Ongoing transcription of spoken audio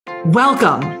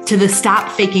Welcome to the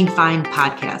Stop Faking Fine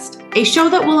podcast, a show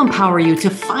that will empower you to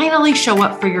finally show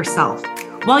up for yourself.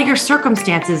 While your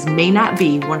circumstances may not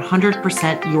be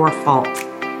 100% your fault,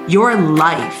 your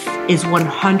life is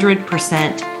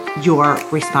 100% your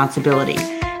responsibility.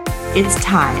 It's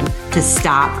time to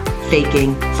stop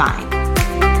faking fine.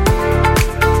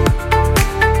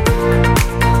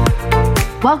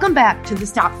 Welcome back to the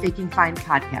Stop Faking Fine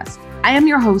podcast. I am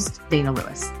your host, Dana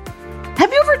Lewis.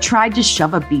 Have you ever tried to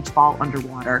shove a beach ball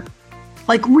underwater?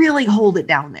 Like really hold it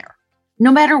down there.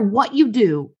 No matter what you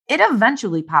do, it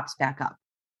eventually pops back up.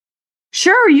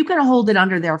 Sure, you can hold it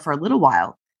under there for a little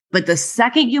while, but the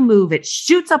second you move, it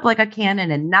shoots up like a cannon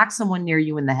and knocks someone near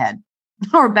you in the head.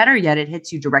 Or better yet, it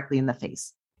hits you directly in the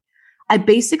face. I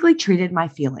basically treated my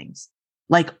feelings,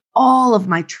 like all of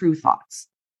my true thoughts,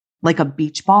 like a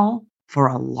beach ball for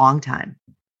a long time.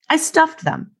 I stuffed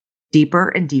them deeper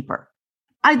and deeper.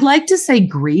 I'd like to say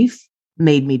grief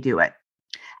made me do it.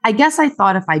 I guess I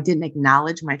thought if I didn't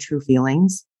acknowledge my true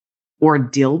feelings or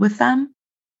deal with them,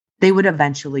 they would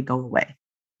eventually go away.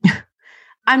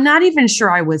 I'm not even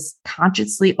sure I was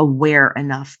consciously aware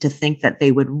enough to think that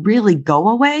they would really go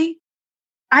away.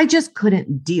 I just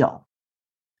couldn't deal.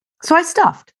 So I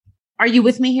stuffed. Are you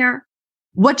with me here?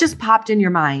 What just popped in your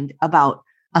mind about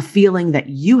a feeling that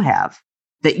you have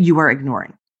that you are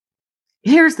ignoring?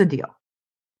 Here's the deal.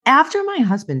 After my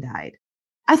husband died,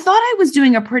 I thought I was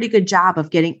doing a pretty good job of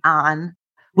getting on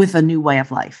with a new way of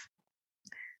life.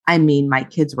 I mean, my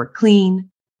kids were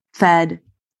clean, fed,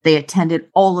 they attended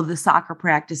all of the soccer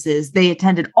practices, they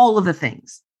attended all of the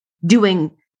things,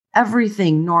 doing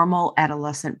everything normal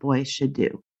adolescent boys should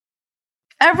do.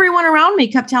 Everyone around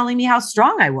me kept telling me how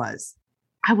strong I was.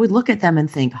 I would look at them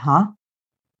and think,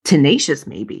 tenacious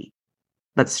maybe,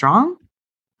 but strong?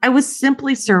 I was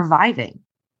simply surviving.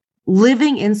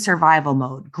 Living in survival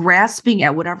mode, grasping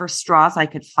at whatever straws I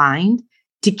could find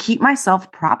to keep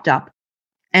myself propped up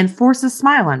and force a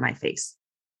smile on my face,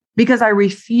 because I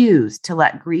refused to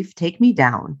let grief take me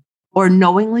down or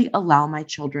knowingly allow my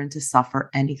children to suffer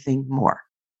anything more.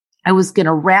 I was going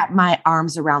to wrap my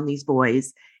arms around these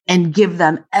boys and give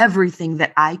them everything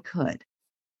that I could.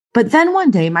 But then one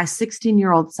day, my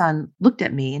 16-year-old son looked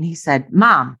at me and he said,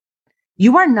 "Mom,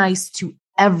 you are nice to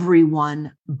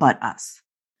everyone but us.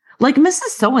 Like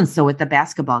Mrs. So-and-so at the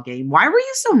basketball game. Why were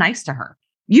you so nice to her?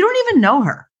 You don't even know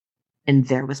her." And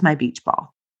there was my beach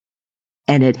ball.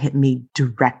 And it hit me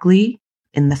directly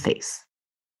in the face.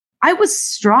 I was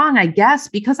strong, I guess,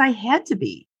 because I had to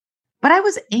be. But I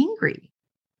was angry.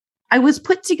 I was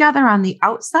put together on the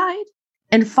outside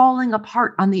and falling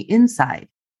apart on the inside.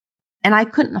 And I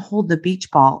couldn't hold the beach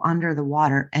ball under the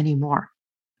water anymore.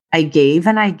 I gave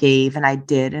and I gave and I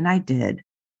did and I did.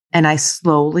 And I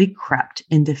slowly crept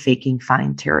into faking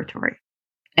fine territory.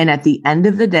 And at the end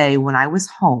of the day, when I was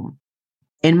home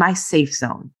in my safe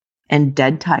zone and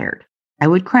dead tired, I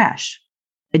would crash.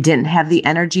 I didn't have the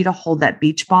energy to hold that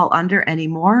beach ball under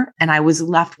anymore. And I was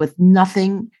left with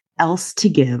nothing else to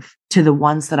give to the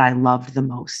ones that I loved the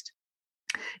most.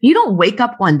 You don't wake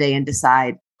up one day and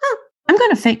decide, I'm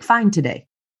going to fake fine today.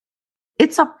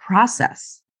 It's a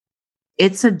process.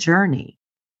 It's a journey.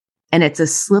 And it's a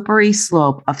slippery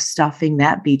slope of stuffing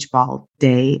that beach ball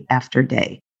day after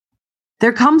day.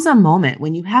 There comes a moment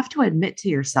when you have to admit to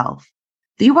yourself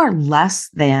that you are less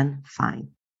than fine.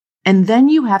 And then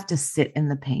you have to sit in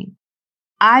the pain.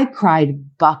 I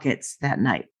cried buckets that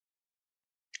night.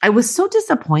 I was so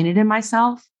disappointed in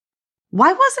myself.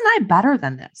 Why wasn't I better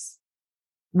than this?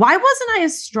 Why wasn't I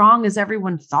as strong as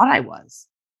everyone thought I was?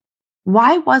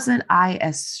 Why wasn't I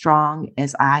as strong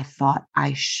as I thought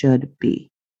I should be?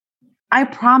 I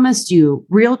promised you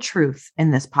real truth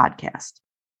in this podcast.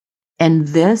 And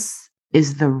this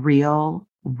is the real,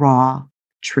 raw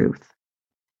truth.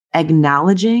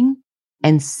 Acknowledging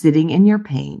and sitting in your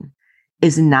pain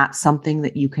is not something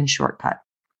that you can shortcut.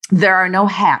 There are no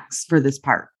hacks for this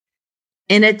part.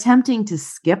 In attempting to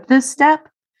skip this step,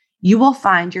 you will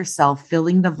find yourself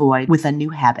filling the void with a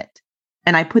new habit.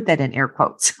 And I put that in air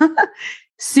quotes.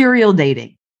 Serial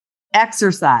dating,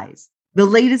 exercise, the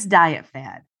latest diet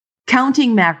fad,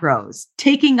 counting macros,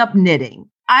 taking up knitting.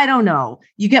 I don't know.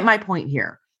 You get my point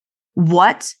here.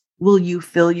 What will you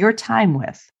fill your time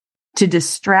with to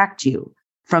distract you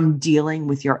from dealing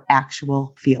with your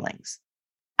actual feelings?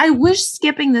 I wish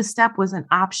skipping this step was an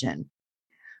option.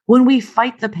 When we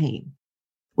fight the pain,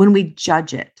 when we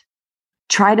judge it,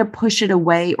 try to push it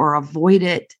away or avoid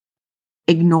it,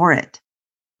 ignore it,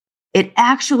 it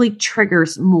actually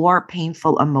triggers more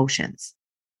painful emotions.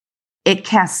 It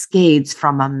cascades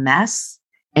from a mess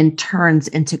and turns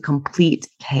into complete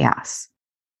chaos.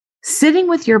 Sitting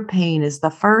with your pain is the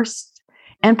first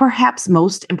and perhaps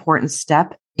most important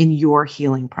step in your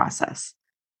healing process.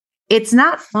 It's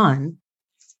not fun,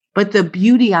 but the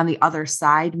beauty on the other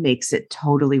side makes it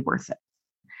totally worth it.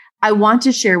 I want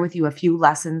to share with you a few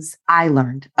lessons I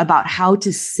learned about how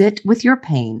to sit with your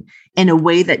pain in a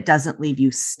way that doesn't leave you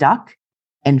stuck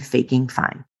and faking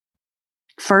fine.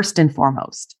 First and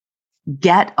foremost,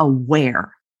 get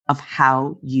aware of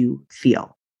how you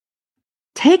feel.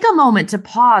 Take a moment to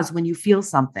pause when you feel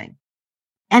something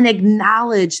and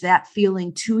acknowledge that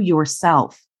feeling to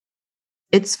yourself.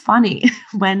 It's funny,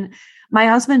 when my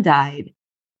husband died,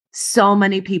 so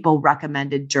many people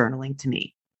recommended journaling to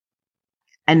me.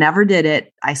 I never did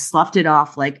it. I sloughed it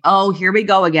off like, oh, here we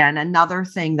go again, another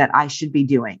thing that I should be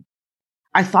doing.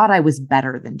 I thought I was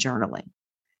better than journaling.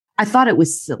 I thought it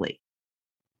was silly.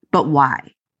 But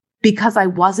why? Because I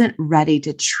wasn't ready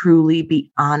to truly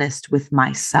be honest with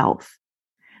myself.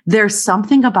 There's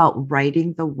something about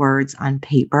writing the words on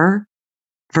paper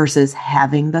versus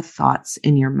having the thoughts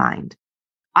in your mind.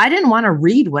 I didn't want to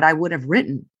read what I would have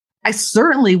written. I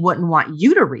certainly wouldn't want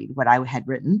you to read what I had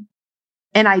written.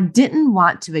 And I didn't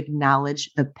want to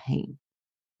acknowledge the pain.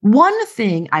 One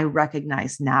thing I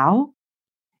recognize now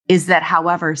is that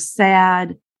however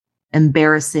sad,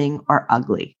 embarrassing, or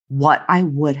ugly what I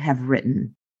would have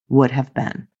written would have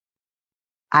been,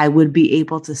 I would be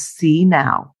able to see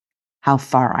now how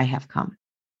far I have come.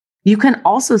 You can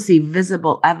also see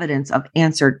visible evidence of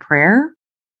answered prayer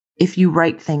if you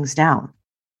write things down,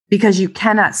 because you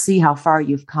cannot see how far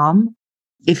you've come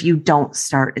if you don't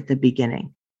start at the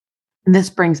beginning. And this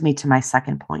brings me to my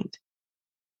second point.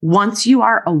 Once you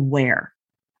are aware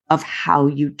of how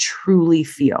you truly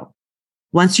feel,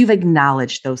 once you've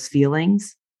acknowledged those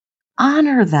feelings,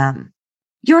 honor them.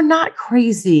 You're not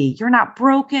crazy. You're not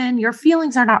broken. Your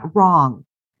feelings are not wrong.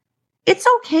 It's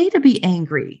okay to be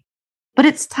angry, but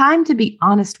it's time to be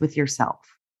honest with yourself.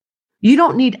 You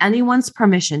don't need anyone's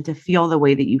permission to feel the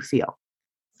way that you feel.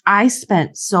 I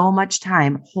spent so much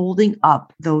time holding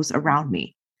up those around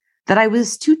me that I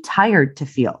was too tired to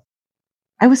feel.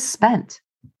 I was spent.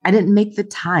 I didn't make the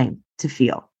time to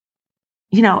feel.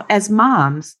 You know, as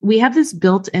moms, we have this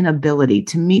built-in ability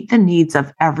to meet the needs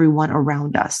of everyone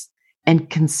around us and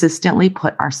consistently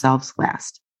put ourselves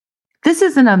last. This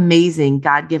is an amazing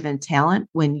God-given talent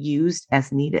when used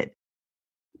as needed.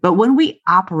 But when we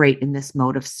operate in this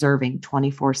mode of serving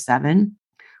 24/7,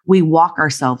 we walk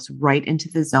ourselves right into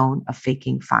the zone of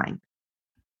faking fine.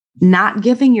 Not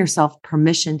giving yourself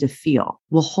permission to feel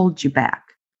will hold you back.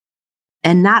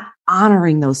 And not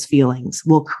honoring those feelings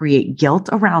will create guilt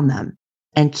around them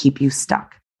and keep you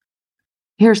stuck.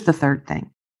 Here's the third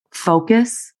thing.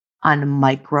 Focus on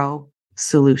micro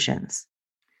solutions.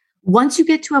 Once you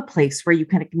get to a place where you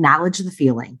can acknowledge the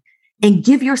feeling and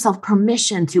give yourself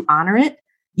permission to honor it,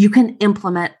 you can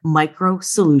implement micro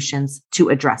solutions to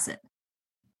address it.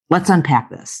 Let's unpack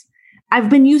this. I've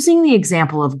been using the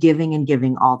example of giving and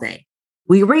giving all day.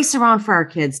 We race around for our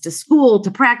kids to school,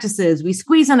 to practices. We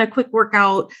squeeze in a quick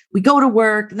workout. We go to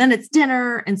work, then it's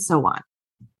dinner, and so on.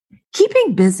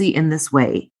 Keeping busy in this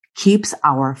way keeps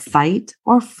our fight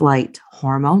or flight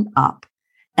hormone up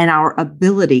and our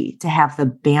ability to have the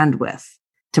bandwidth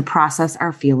to process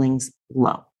our feelings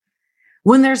low.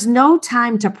 When there's no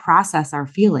time to process our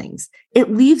feelings,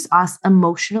 it leaves us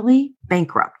emotionally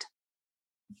bankrupt.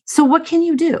 So what can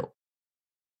you do?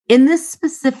 In this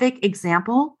specific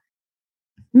example,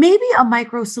 maybe a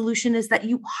micro solution is that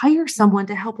you hire someone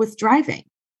to help with driving.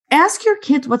 Ask your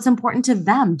kids what's important to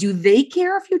them. Do they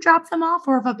care if you drop them off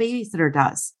or if a babysitter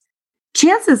does?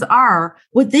 Chances are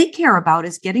what they care about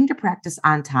is getting to practice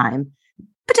on time,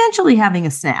 potentially having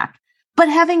a snack, but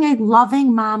having a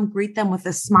loving mom greet them with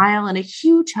a smile and a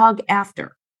huge hug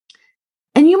after.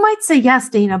 And you might say, yes,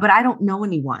 Dana, but I don't know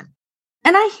anyone.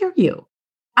 And I hear you.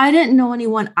 I didn't know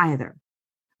anyone either,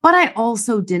 but I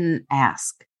also didn't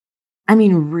ask. I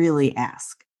mean, really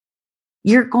ask.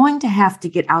 You're going to have to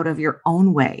get out of your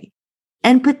own way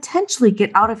and potentially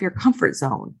get out of your comfort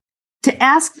zone to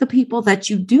ask the people that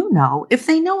you do know if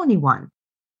they know anyone.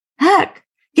 Heck,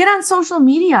 get on social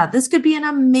media. This could be an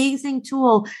amazing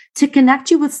tool to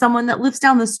connect you with someone that lives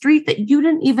down the street that you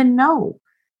didn't even know.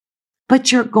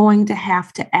 But you're going to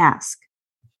have to ask.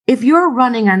 If you're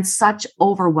running on such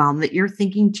overwhelm that you're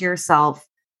thinking to yourself,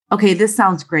 okay, this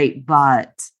sounds great,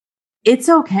 but it's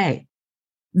okay.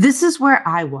 This is where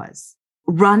I was,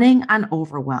 running on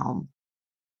overwhelm,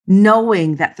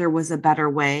 knowing that there was a better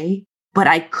way, but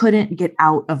I couldn't get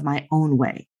out of my own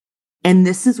way. And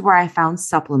this is where I found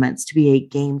supplements to be a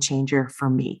game changer for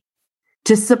me,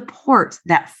 to support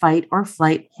that fight or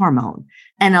flight hormone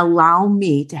and allow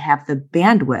me to have the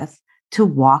bandwidth to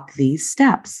walk these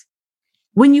steps.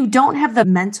 When you don't have the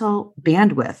mental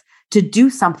bandwidth to do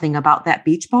something about that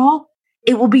beach ball,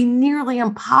 it will be nearly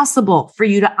impossible for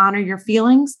you to honor your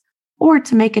feelings or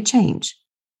to make a change.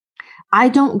 I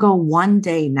don't go one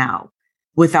day now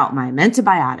without my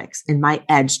mentibiotics and my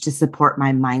edge to support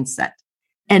my mindset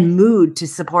and mood to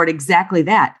support exactly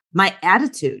that, my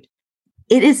attitude.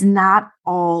 It is not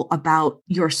all about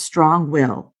your strong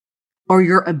will or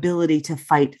your ability to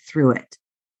fight through it.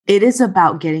 It is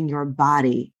about getting your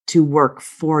body to work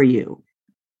for you.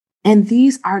 And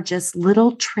these are just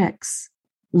little tricks,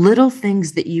 little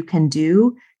things that you can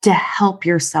do to help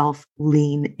yourself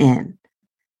lean in.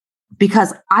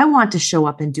 Because I want to show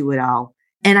up and do it all.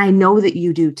 And I know that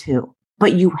you do too.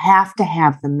 But you have to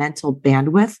have the mental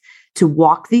bandwidth to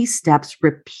walk these steps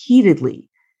repeatedly,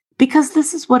 because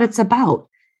this is what it's about.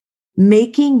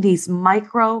 Making these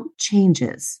micro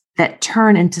changes that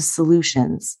turn into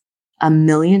solutions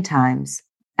 1,000,000 times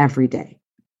every day.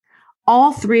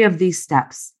 All three of these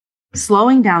steps,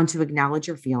 slowing down to acknowledge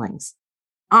your feelings,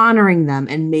 honoring them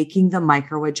and making the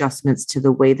micro adjustments to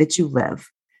the way that you live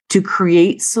to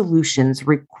create solutions,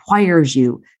 requires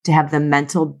you to have the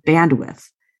mental bandwidth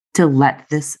to let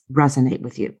this resonate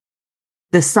with you.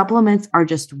 The supplements are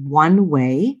just one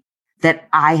way that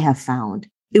I have found.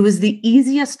 It was the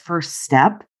easiest first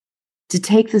step to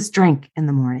take this drink in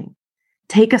the morning,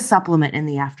 take a supplement in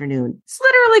the afternoon. It's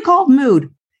literally called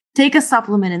mood. Take a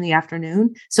supplement in the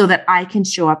afternoon so that I can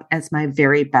show up as my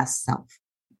very best self.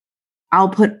 I'll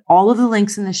put all of the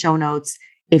links in the show notes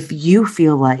if you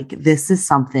feel like this is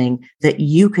something that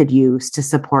you could use to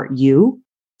support you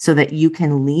so that you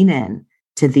can lean in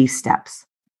to these steps.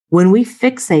 When we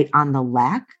fixate on the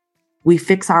lack, we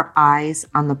fix our eyes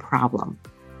on the problem.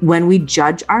 When we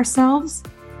judge ourselves,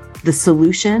 the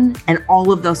solution, and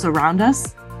all of those around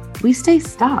us, we stay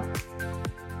stuck.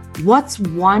 What's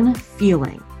one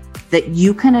feeling that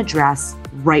you can address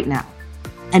right now?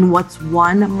 And what's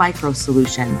one micro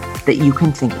solution that you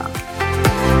can think of?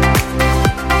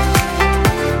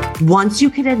 Once you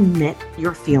can admit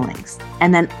your feelings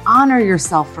and then honor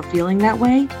yourself for feeling that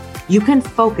way, you can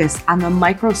focus on the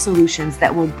micro solutions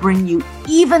that will bring you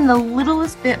even the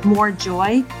littlest bit more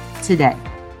joy today.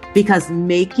 Because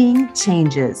making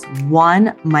changes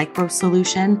one micro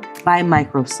solution by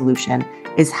micro solution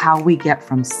is how we get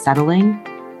from settling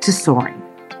to soaring.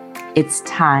 It's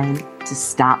time to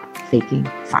stop faking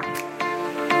fine.